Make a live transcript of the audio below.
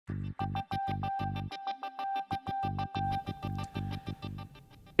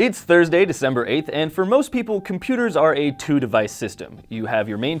It's Thursday, December 8th, and for most people, computers are a two-device system. You have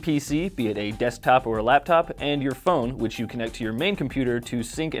your main PC, be it a desktop or a laptop, and your phone, which you connect to your main computer to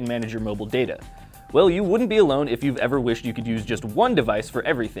sync and manage your mobile data. Well, you wouldn't be alone if you've ever wished you could use just one device for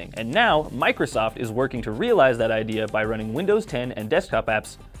everything, and now Microsoft is working to realize that idea by running Windows 10 and desktop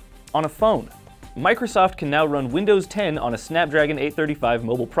apps on a phone. Microsoft can now run Windows 10 on a Snapdragon 835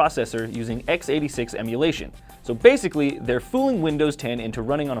 mobile processor using x86 emulation. So basically, they're fooling Windows 10 into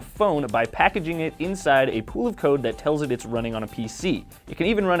running on a phone by packaging it inside a pool of code that tells it it's running on a PC. It can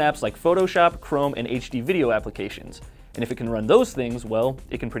even run apps like Photoshop, Chrome, and HD video applications. And if it can run those things, well,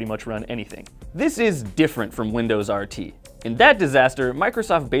 it can pretty much run anything. This is different from Windows RT. In that disaster,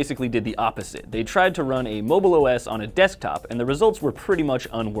 Microsoft basically did the opposite. They tried to run a mobile OS on a desktop, and the results were pretty much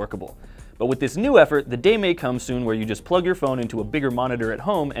unworkable. But with this new effort, the day may come soon where you just plug your phone into a bigger monitor at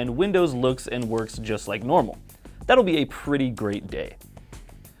home and Windows looks and works just like normal. That'll be a pretty great day.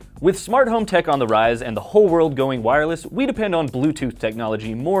 With smart home tech on the rise and the whole world going wireless, we depend on Bluetooth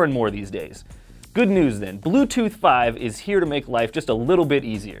technology more and more these days. Good news then, Bluetooth 5 is here to make life just a little bit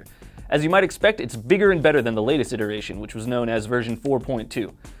easier. As you might expect, it's bigger and better than the latest iteration, which was known as version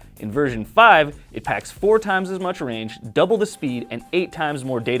 4.2. In version 5, it packs 4 times as much range, double the speed, and 8 times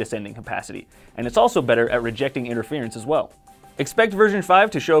more data sending capacity. And it's also better at rejecting interference as well. Expect version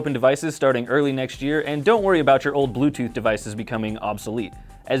 5 to show up in devices starting early next year, and don't worry about your old Bluetooth devices becoming obsolete.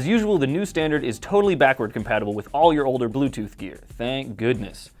 As usual, the new standard is totally backward compatible with all your older Bluetooth gear. Thank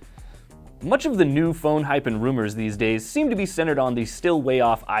goodness. Much of the new phone hype and rumors these days seem to be centered on the still way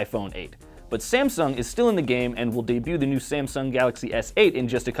off iPhone 8. But Samsung is still in the game and will debut the new Samsung Galaxy S8 in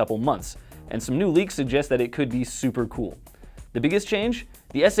just a couple months, and some new leaks suggest that it could be super cool. The biggest change?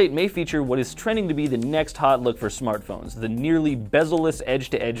 The S8 may feature what is trending to be the next hot look for smartphones, the nearly bezel-less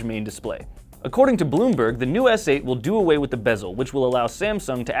edge-to-edge main display. According to Bloomberg, the new S8 will do away with the bezel, which will allow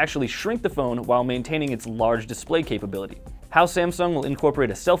Samsung to actually shrink the phone while maintaining its large display capability. How Samsung will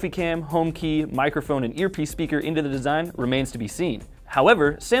incorporate a selfie cam, home key, microphone, and earpiece speaker into the design remains to be seen.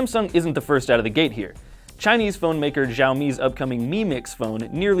 However, Samsung isn't the first out of the gate here. Chinese phone maker Xiaomi's upcoming Mi Mix phone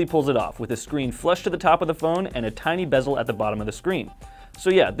nearly pulls it off, with a screen flush to the top of the phone and a tiny bezel at the bottom of the screen. So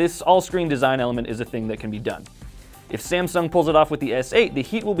yeah, this all-screen design element is a thing that can be done. If Samsung pulls it off with the S8, the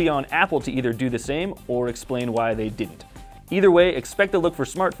heat will be on Apple to either do the same or explain why they didn't. Either way, expect the look for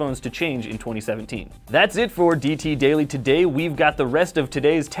smartphones to change in 2017. That's it for DT Daily today. We've got the rest of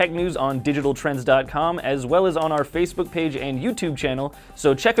today's tech news on digitaltrends.com as well as on our Facebook page and YouTube channel,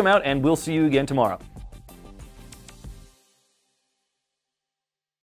 so check them out and we'll see you again tomorrow.